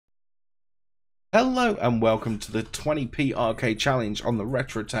Hello and welcome to the 20p arcade challenge on the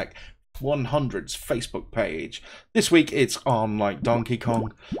RetroTech 100's Facebook page. This week it's on like Donkey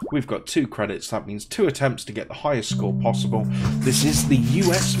Kong. We've got 2 credits, that means 2 attempts to get the highest score possible. This is the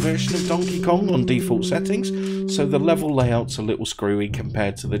US version of Donkey Kong on default settings, so the level layout's a little screwy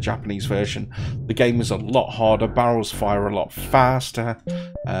compared to the Japanese version. The game is a lot harder, barrels fire a lot faster.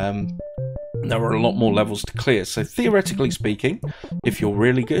 There are a lot more levels to clear, so theoretically speaking, if you're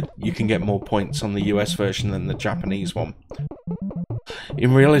really good, you can get more points on the US version than the Japanese one.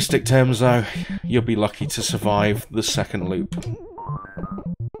 In realistic terms though, you'll be lucky to survive the second loop.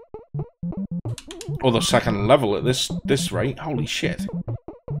 Or the second level at this rate, holy shit.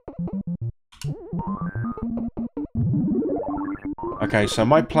 Okay, so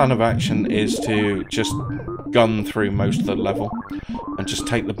my plan of action is to just gun through most of the level and just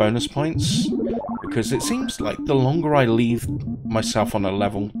take the bonus points, because it seems like the longer I leave myself on a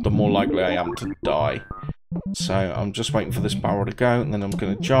level, the more likely I am to die. So I'm just waiting for this barrel to go, and then I'm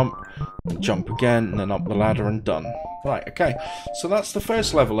going to jump, and jump again, and then up the ladder and done. Right, okay, so that's the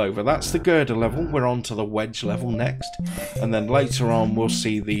first level over. That's the girder level. We're on to the wedge level next. And then later on we'll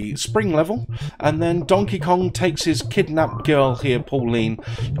see the spring level. And then Donkey Kong takes his kidnapped girl here, Pauline,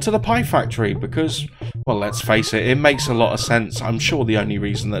 to the pie factory because, well, let's face it, it makes a lot of sense. I'm sure the only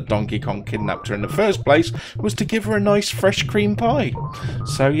reason that Donkey Kong kidnapped her in the first place was to give her a nice fresh cream pie.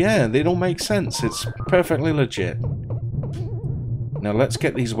 So yeah, it all makes sense. It's perfectly legit. Now let's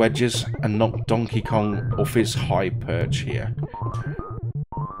get these wedges and knock Donkey Kong off his high perch here.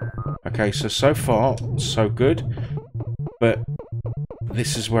 Okay, so far, so good. But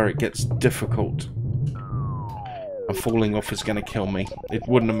this is where it gets difficult. And falling off is going to kill me. It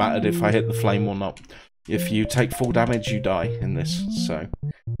wouldn't have mattered if I hit the flame or not. If you take full damage, you die in this. So,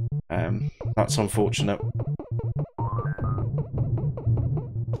 that's unfortunate.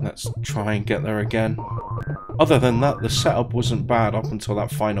 Let's try and get there again. Other than that, the setup wasn't bad up until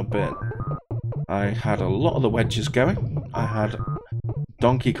that final bit. I had a lot of the wedges going. I had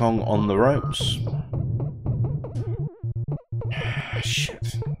Donkey Kong on the ropes.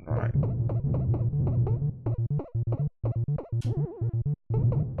 Shit. Alright.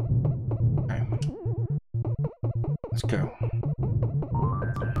 Okay. Let's go.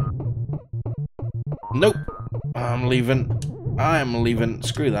 Nope. I'm leaving. I'm leaving.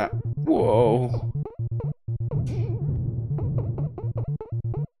 Screw that. Whoa.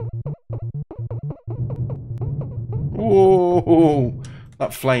 Whoa!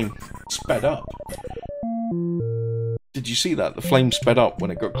 That flame sped up. Did you see that? The flame sped up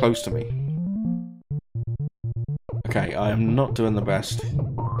when it got close to me. Okay, I am not doing the best.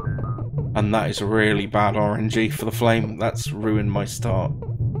 And that is really bad RNG for the flame. That's ruined my start.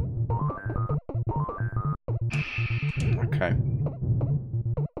 Okay.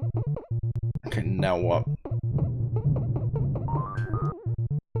 Okay, now what?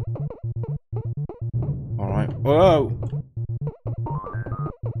 Alright. Whoa!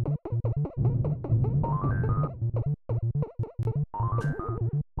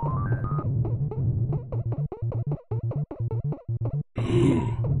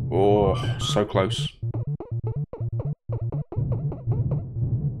 Oh, so close.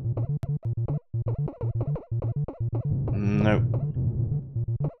 No.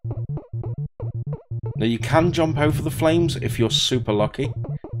 Now you can jump over the flames if you're super lucky.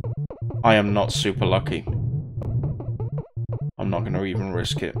 I am not super lucky. I'm not going to even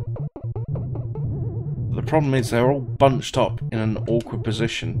risk it. The problem is they're all bunched up in an awkward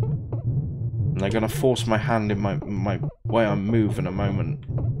position. And they're going to force my hand in my way I move in a moment.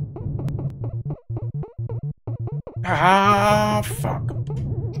 Ah, fuck.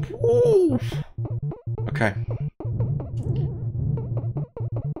 Ooh. Okay.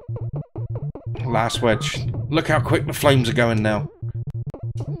 Last wedge. Look how quick the flames are going now.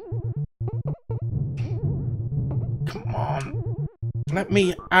 Come on. Let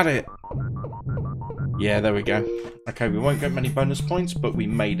me at it. Yeah, there we go. Okay, we won't get many bonus points, but we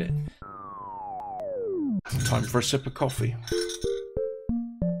made it. Time for a sip of coffee.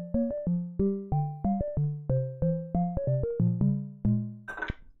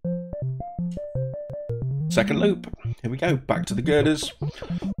 Second loop. Here we go. Back to the girders.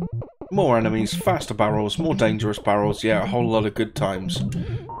 More enemies, faster barrels, more dangerous barrels. Yeah, a whole lot of good times.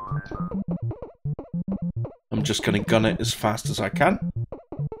 I'm just going to gun it as fast as I can.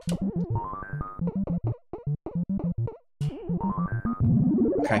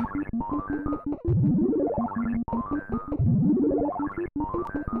 Okay.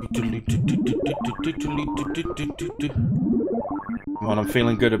 Come on, I'm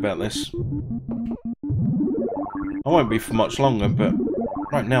feeling good about this. I won't be for much longer, but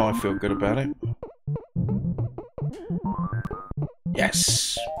right now I feel good about it.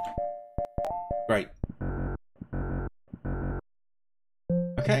 Yes! Great.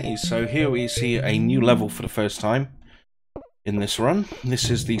 Okay, so here we see a new level for the first time in this run. This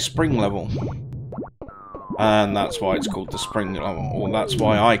is the spring level. And that's why it's called the spring level. Or that's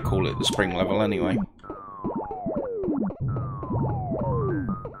why I call it the spring level anyway.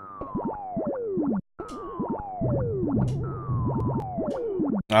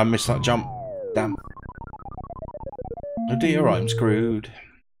 I missed that jump. Damn. Oh dear, I'm screwed.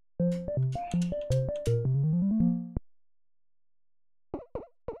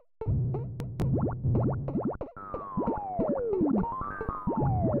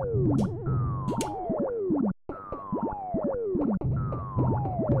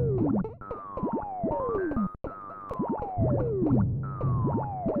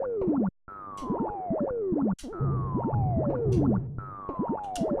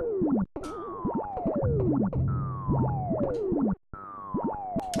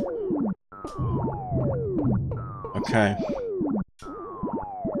 Okay.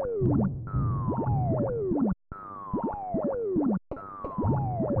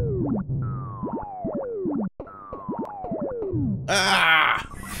 Ah!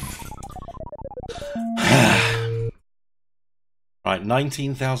 Right,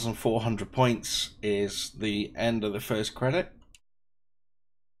 19,400 points is the end of the first credit.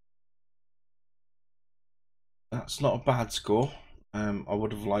 That's not a bad score. I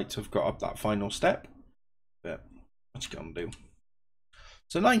would have liked to have got up that final step, but what you gonna do?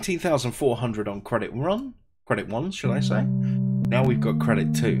 So 19,400 on credit 1, should I say? Now we've got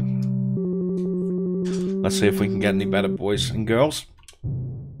credit 2. Let's see if we can get any better, boys and girls.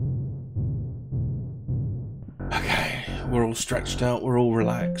 Okay, we're all stretched out, we're all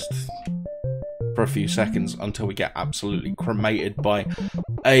relaxed for a few seconds until we get absolutely cremated by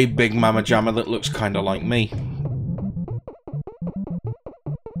a big mama jammer that looks kind of like me.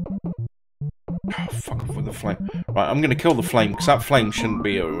 Oh, fuck off with the flame. Right, I'm going to kill the flame, because that flame shouldn't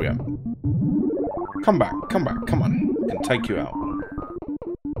be here. Come back, come on. I can take you out.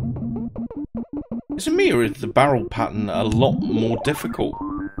 Is it me, or is the barrel pattern a lot more difficult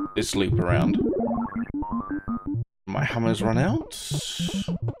this loop around? My hammer's run out.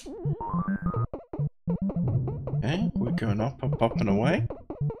 Okay, we're going up and away.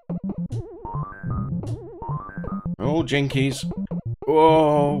 Oh, jinkies.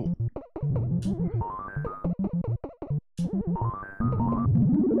 Whoa.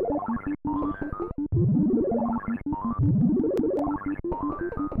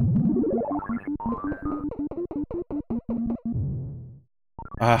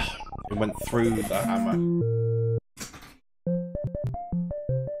 Ah, it went through the hammer.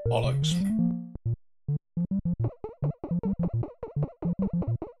 Bollocks.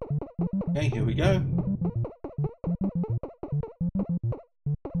 Okay, here we go.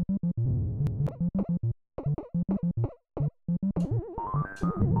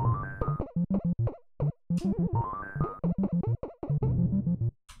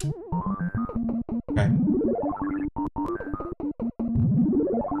 Okay.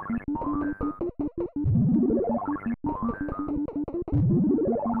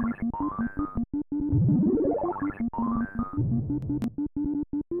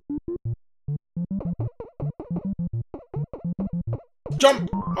 Jump!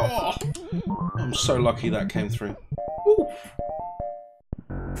 Oh, I'm so lucky that came through. Woo.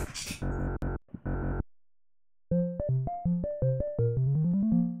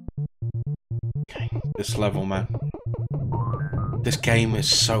 Okay, this level, man. This game is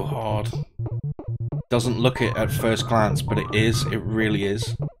so hard. Doesn't look it at first glance, but it is. It really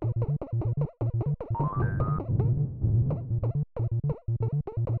is.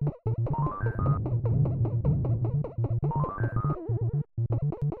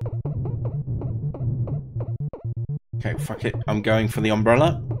 Okay, fuck it. I'm going for the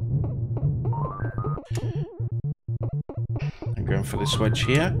umbrella. I'm going for this wedge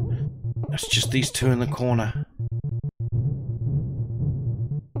here. It's just these two in the corner.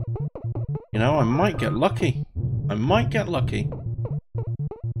 You know, I might get lucky. I might get lucky.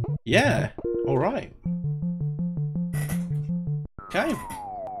 Yeah, alright. Okay.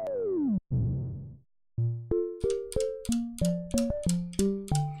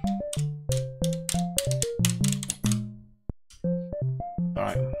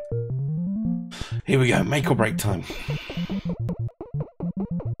 Alright. Here we go, make or break time.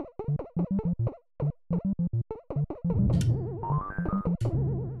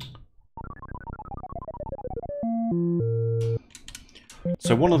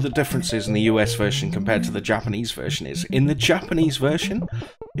 So one of the differences in the US version compared to the Japanese version is, in the Japanese version,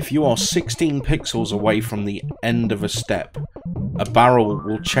 if you are 16 pixels away from the end of a step, a barrel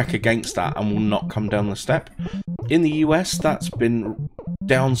will check against that and will not come down the step. In the US, that's been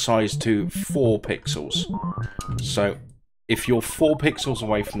downsized to 4 pixels. So if you're 4 pixels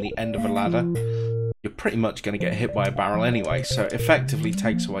away from the end of a ladder, you're pretty much going to get hit by a barrel anyway, so it effectively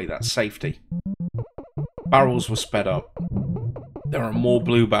takes away that safety. Barrels were sped up. There are more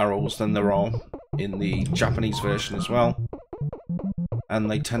blue barrels than there are in the Japanese version as well, and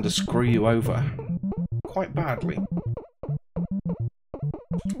they tend to screw you over quite badly.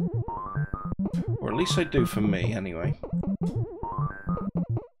 Or at least they do for me, anyway.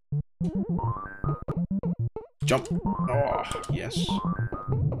 Jump! Oh, yes.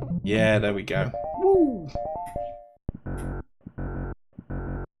 Yeah, there we go. Woo!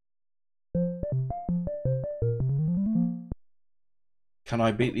 Can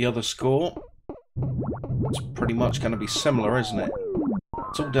I beat the other score? It's pretty much going to be similar, isn't it?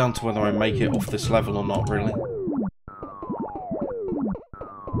 It's all down to whether I make it off this level or not, really.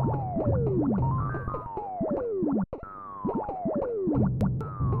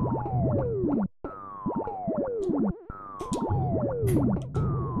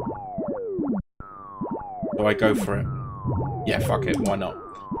 Do I go for it? Yeah, fuck it, why not?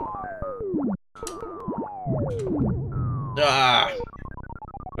 Ah!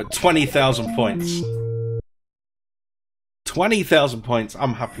 But 20,000 points. 20,000 points,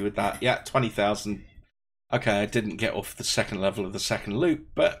 I'm happy with that. Yeah, 20,000. Okay, I didn't get off the second level of the second loop,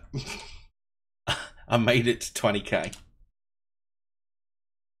 but I made it to 20k.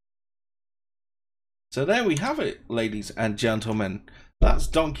 So there we have it, ladies and gentlemen. That's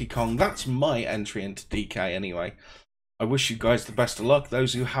Donkey Kong. That's my entry into DK anyway. I wish you guys the best of luck,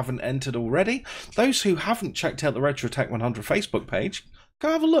 those who haven't entered already. Those who haven't checked out the Retro Tech 100 Facebook page, go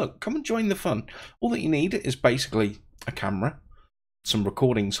have a look. Come and join the fun. All that you need is basically a camera, some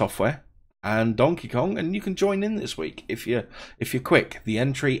recording software, and Donkey Kong, and you can join in this week if you're quick. The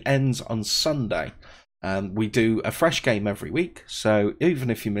entry ends on Sunday. We do a fresh game every week, so even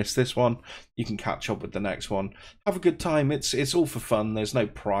if you miss this one, you can catch up with the next one. Have a good time. It's all for fun. There's no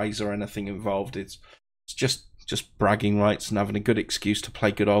prize or anything involved. It's just bragging rights and having a good excuse to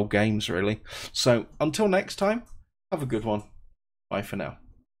play good old games, really. So until next time, have a good one. Bye for now.